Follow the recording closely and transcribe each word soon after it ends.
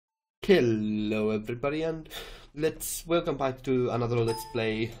Hello everybody, and welcome back to another Let's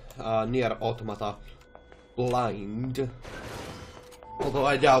Play Nier Automata Blind. Although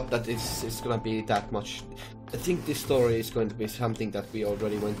I doubt that it's gonna be that much. I think this story is going to be something that we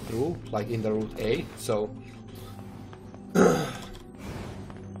already went through, like in the Route A, so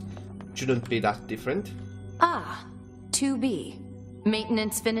shouldn't be that different. Ah, 2B.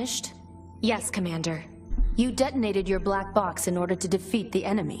 Maintenance finished? Yes, Commander. You detonated your black box in order to defeat the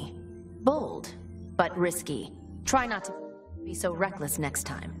enemy. Bold, but risky. Try not to be so reckless next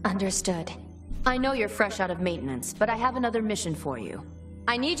time. Understood. I know you're fresh out of maintenance, but I have another mission for you.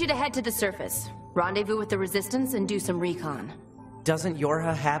 I need you to head to the surface, rendezvous with the Resistance, and do some recon. Doesn't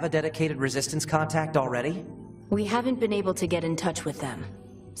Yorha have a dedicated Resistance contact already? We haven't been able to get in touch with them,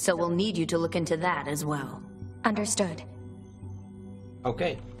 so we'll need you to look into that as well. Understood.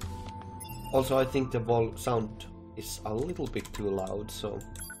 Okay. Also, I think the sound is a little bit too loud, so...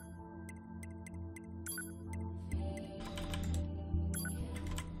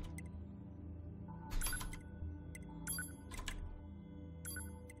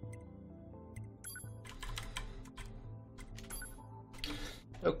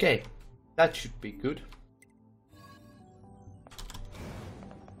 Okay, that should be good.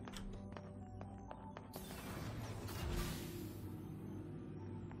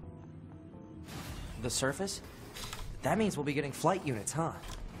 The surface? That means we'll be getting flight units, huh?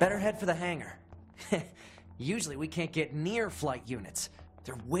 Better head for the hangar. Usually we can't get near flight units.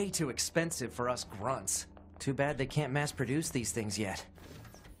 They're way too expensive for us grunts. Too bad they can't mass produce these things yet.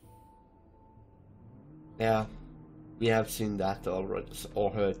 Yeah, we have seen that already, or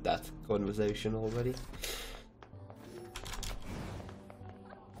heard that conversation already.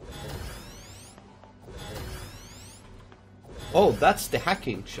 Oh, that's the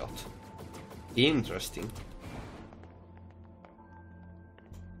hacking shot. Interesting.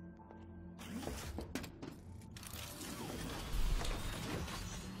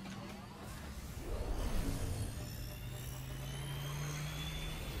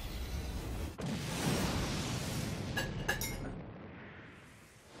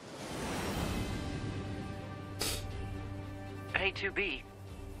 Hey, 2B,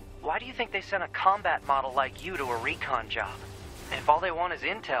 why do you think they sent a combat model like you to a recon job? If all they want is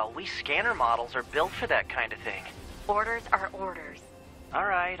intel, we scanner models are built for that kind of thing. Orders are orders.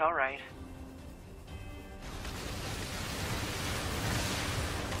 Alright, alright.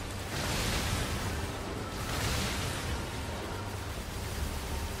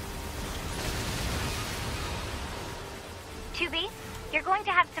 Tubi, you're going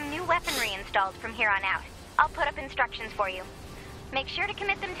to have some new weaponry installed from here on out. I'll put up instructions for you. Make sure to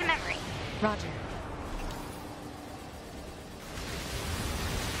commit them to memory. Roger.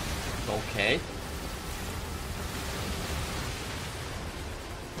 Okay.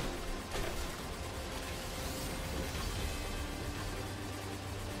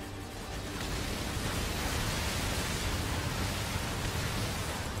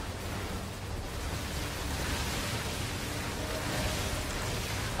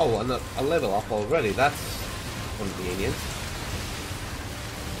 Oh, and a level up already, that's convenient.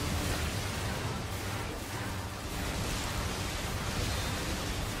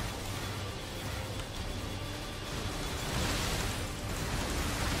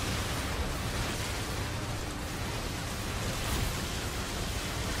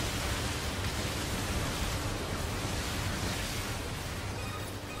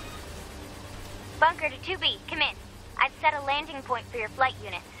 Bunker to 2B, come in. I've set a landing point for your flight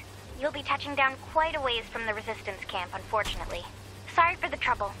units. You'll be touching down quite a ways from the Resistance camp, unfortunately. Sorry for the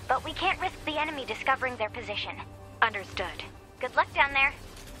trouble, but we can't risk the enemy discovering their position. Understood. Good luck down there.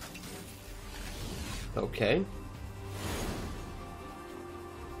 Okay.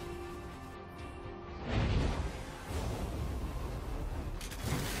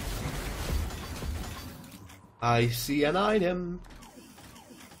 I see an item.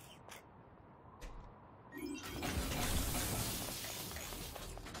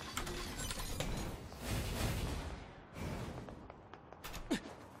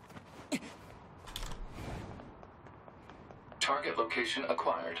 Target location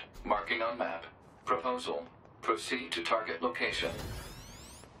acquired. Marking on map. Proposal. Proceed to target location.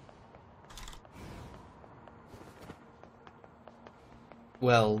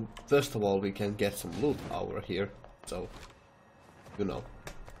 Well, first of all, we can get some loot over here, so, you know,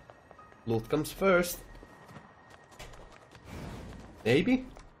 loot comes first. Maybe?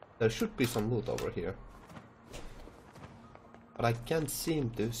 There should be some loot over here. But I can't seem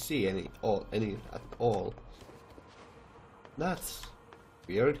to see any at all. That's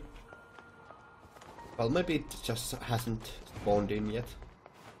weird. Well, maybe it just hasn't spawned in yet.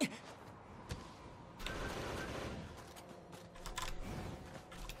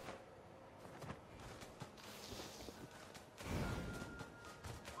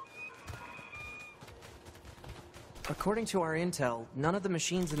 According to our intel, none of the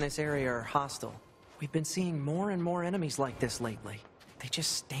machines in this area are hostile. We've been seeing more and more enemies like this lately. They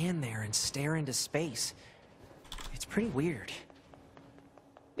just stand there and stare into space. It's pretty weird.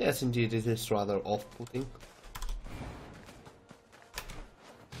 Yes, indeed, it is rather off-putting.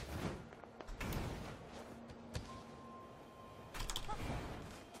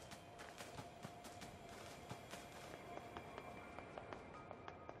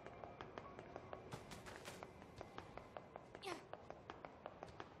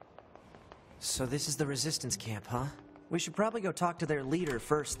 So this is the resistance camp, huh? We should probably go talk to their leader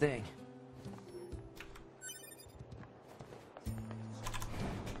first thing.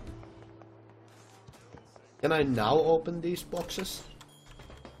 Can I now open these boxes?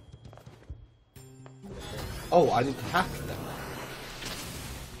 Oh, I need to hack them.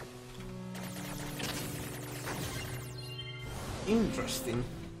 Interesting.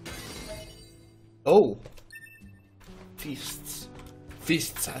 Oh! Fists.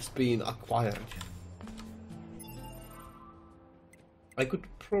 Fists has been acquired. I could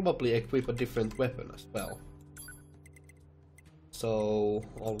probably equip a different weapon as well. So,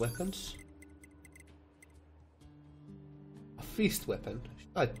 all weapons? A fist weapon.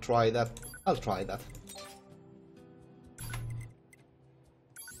 Should I try that? I'll try that.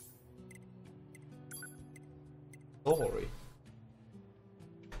 Story.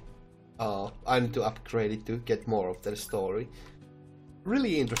 I need to upgrade it to get more of the story.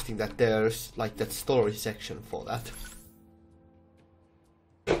 Really interesting that there's like that story section for that.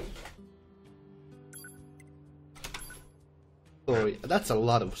 Story. That's a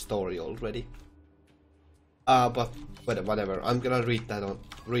lot of story already. But whatever. I'm gonna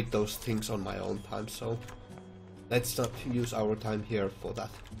read those things on my own time. So let's not use our time here for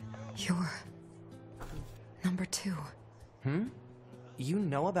that. You're number 2. You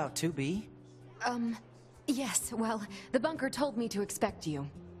know about 2B? Yes, well, the bunker told me to expect you.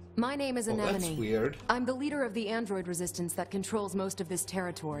 My name is Oh, Anemone. that's weird. I'm the leader of the android resistance that controls most of this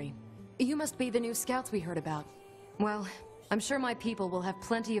territory. You must be the new scouts we heard about. Well, I'm sure my people will have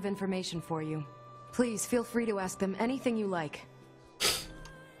plenty of information for you. Please feel free to ask them anything you like.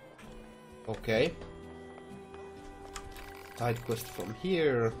 Okay. Side quest from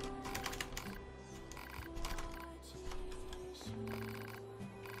here.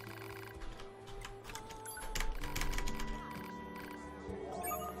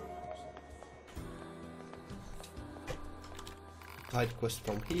 Side quest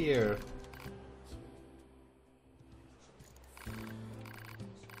from here.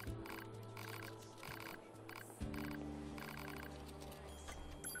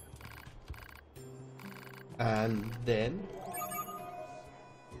 And then...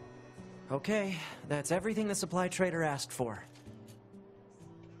 Okay, that's everything the supply trader asked for.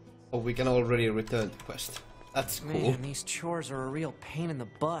 Oh, we can already return the quest. That's cool. Man, these chores are a real pain in the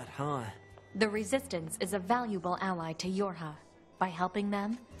butt, huh? The Resistance is a valuable ally to Yorha. By helping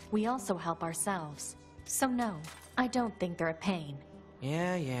them, we also help ourselves. So no, I don't think they're a pain.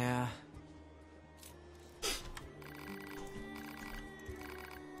 Yeah.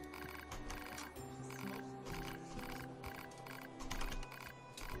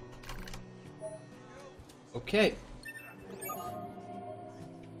 Okay.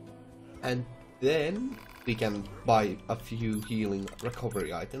 And then we can buy a few healing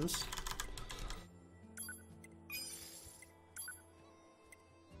recovery items.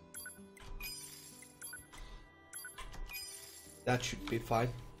 That should be fine.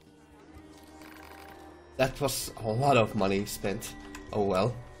 That was a lot of money spent. Oh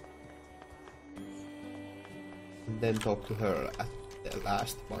well. And then talk to her at the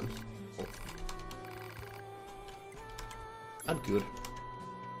last one. Oh. I'm good.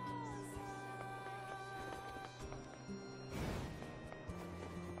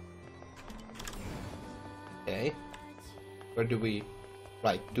 Okay. Where do we...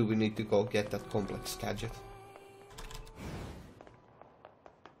 Right, do we need to go get that complex gadget?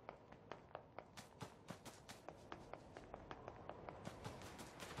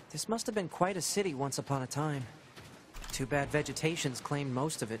 This must have been quite a city once upon a time. Too bad vegetation's claimed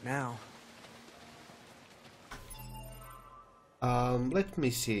most of it now. Let me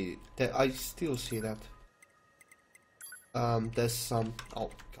see. I still see that. There's some... Oh,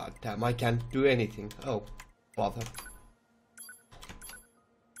 god damn, I can't do anything. Oh, bother.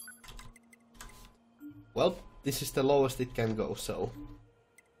 Well, this is the lowest it can go, so...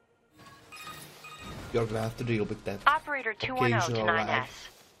 You're gonna have to deal with that. Operator 210 to occasional 9S. lag.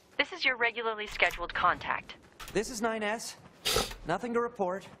 This is your regularly scheduled contact. This is 9S. Nothing to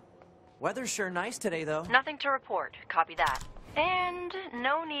report. Weather's sure nice today, though. Nothing to report. Copy that. And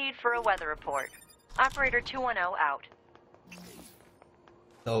no need for a weather report. Operator 210 out.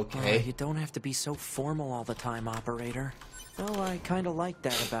 Okay. You don't have to be so formal all the time, Operator. Though I kinda like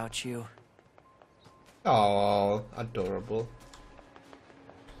that about you. Oh, adorable.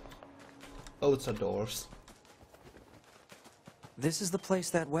 Oh, it's adores. This is the place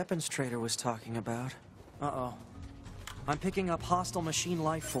that weapons trader was talking about. Uh-oh. I'm picking up hostile machine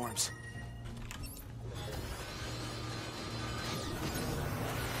life forms.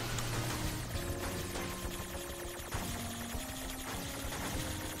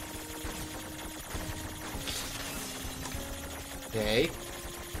 Okay.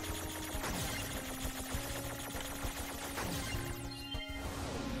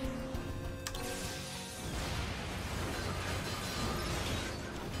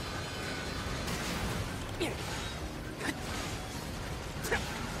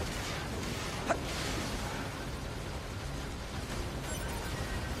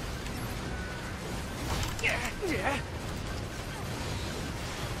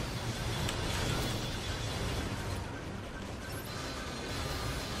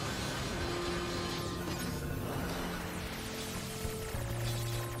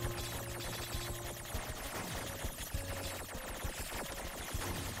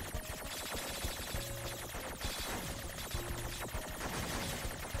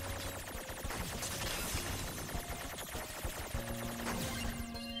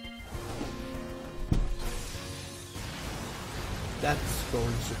 That's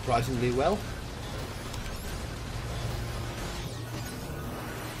going surprisingly well.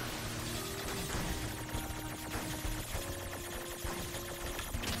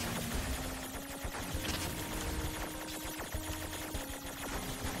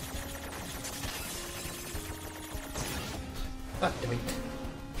 Ah, damn it.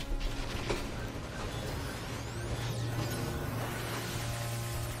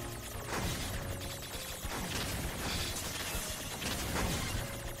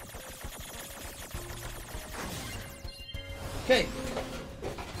 Okay.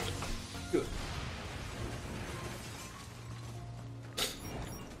 Good.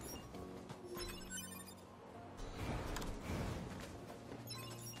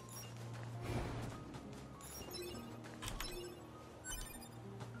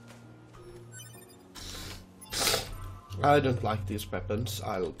 I don't like these weapons.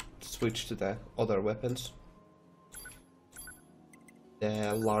 I'll switch to the other weapons.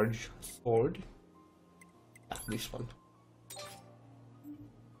 The large sword. Yeah, this one.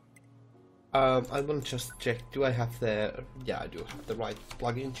 I want to just check, do I have the... yeah, I do have the right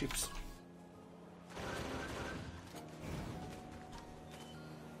plug-in chips.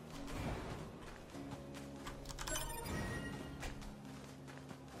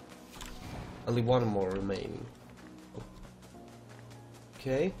 Only one more remaining.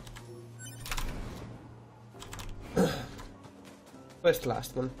 Okay. Where's the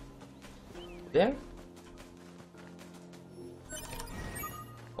last one? There?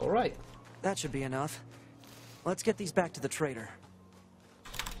 Alright. That should be enough. Let's get these back to the trader.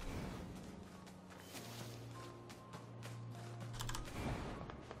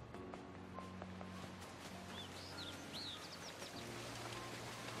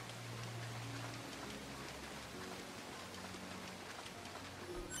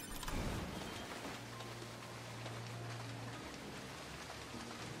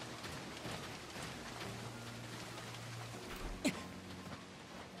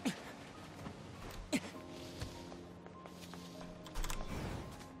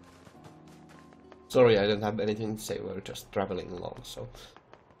 Sorry, I don't have anything to say, we're just traveling along, so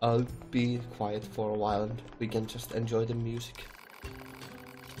I'll be quiet for a while and we can just enjoy the music.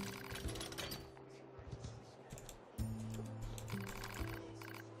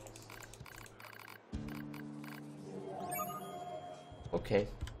 Okay.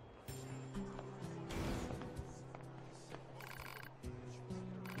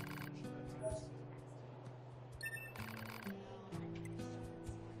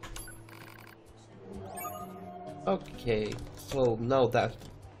 Okay, so now that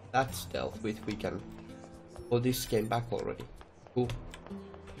that's dealt with, we can... oh, this came back already. Cool.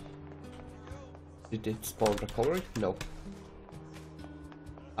 Did it spawn recovery? No.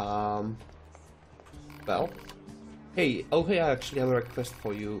 Well. Hey, okay, I actually have a request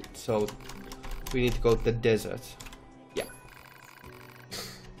for you, so we need to go to the desert. Yeah.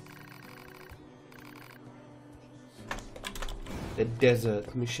 The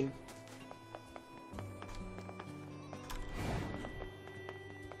desert mission.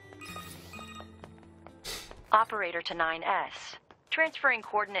 Operator to 9S. Transferring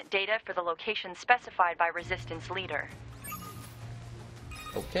coordinate data for the location specified by Resistance Leader.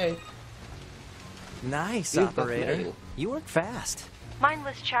 Okay. Nice, You've got operator. mail. You work fast.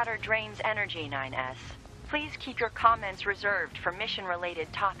 Mindless chatter drains energy, 9S. Please keep your comments reserved for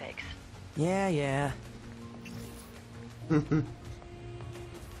mission-related topics. Yeah.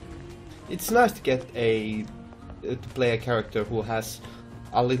 It's nice to get to play a character who has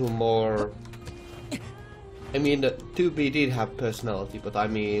a little more. I mean, 2B did have personality, but I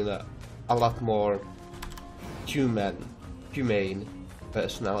mean a lot more humane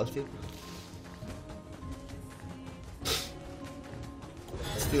personality.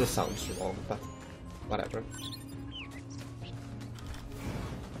 Still sounds wrong, but whatever.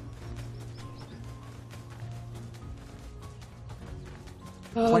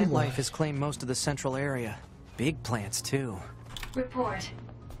 Plant life has claimed most of the central area. Big plants, too. Report.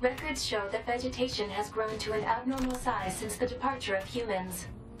 Records show that vegetation has grown to an abnormal size since the departure of humans.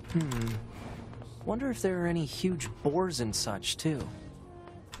 Wonder if there are any huge boars and such, too.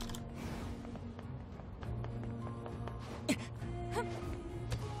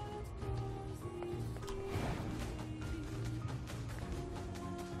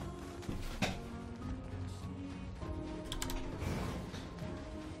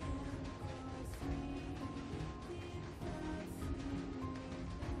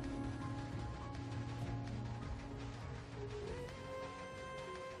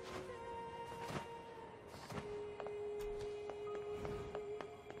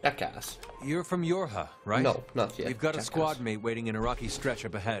 Jackass. You're from Yorha, right? No, not yet. We've got Jackass. a squad mate waiting in a rocky stretch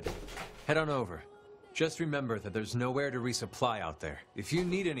up ahead. Head on over. Just remember that there's nowhere to resupply out there. If you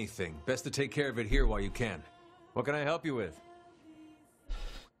need anything, best to take care of it here while you can. What can I help you with?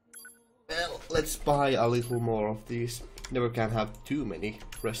 Well, let's buy a little more of these. Never can have too many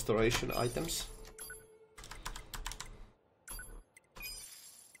restoration items.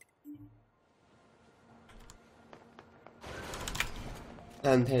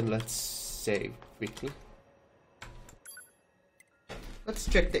 And then let's save quickly. Let's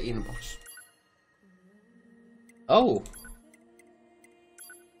check the inbox. Oh!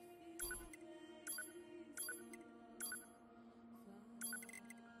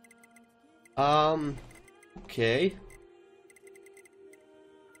 Okay.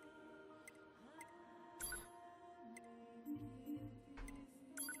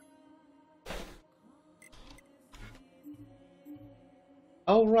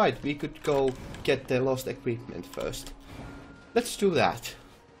 Oh right, we could go get the lost equipment first. Let's do that.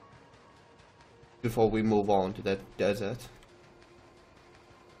 Before we move on to the desert.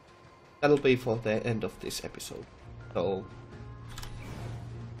 That'll be for the end of this episode. So...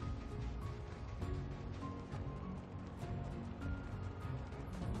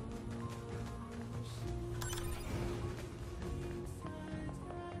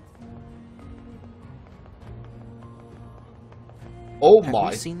 Oh Have my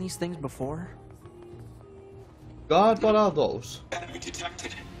you seen these things before? god, what are those? Enemy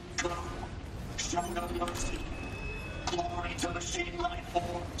detected. Go. Show no mercy. Glory to machine-line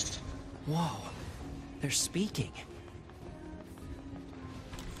forms. Whoa. They're speaking.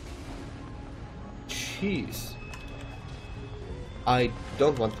 Jeez. I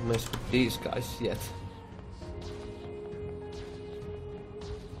don't want to mess with these guys yet.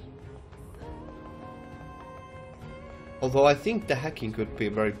 Although I think the hacking could be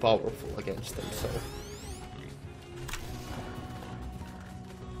very powerful against them, so...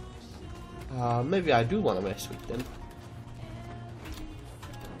 maybe I do want to mess with them.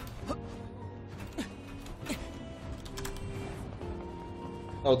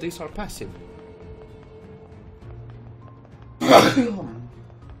 Oh, these are passive.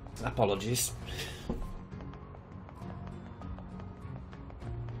 Apologies.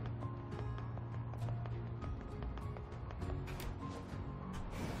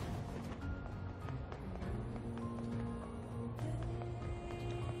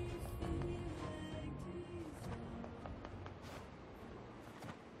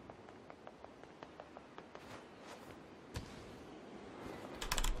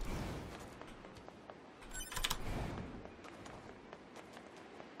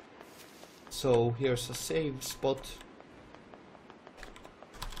 So here's a save spot.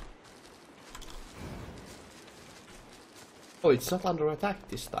 Oh, it's not under attack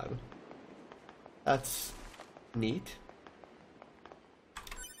this time. That's neat.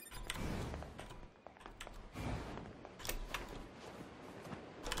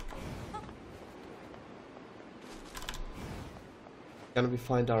 Can we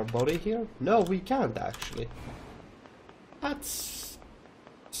find our body here? No, we can't actually. That's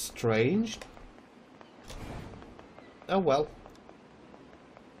strange. Oh well.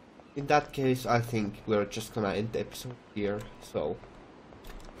 In that case, I think we're just gonna end the episode here, so...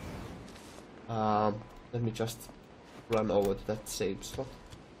 Let me just run over to that save slot.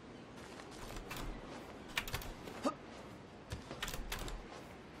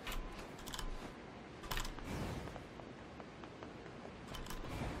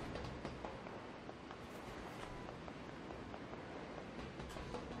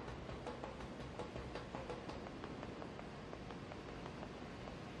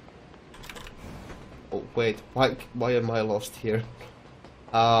 Oh wait, why am I lost here?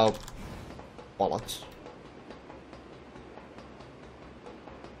 Bollocks.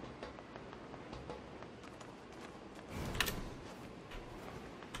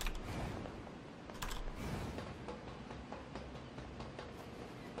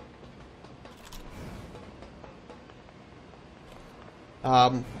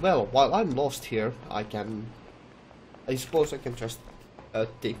 Well, while I'm lost here, I suppose I can just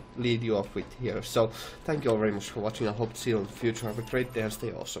lead you off with here. So, thank you all very much for watching. I hope to see you in the future. Have a great day and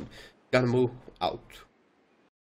stay awesome. Gonna move out.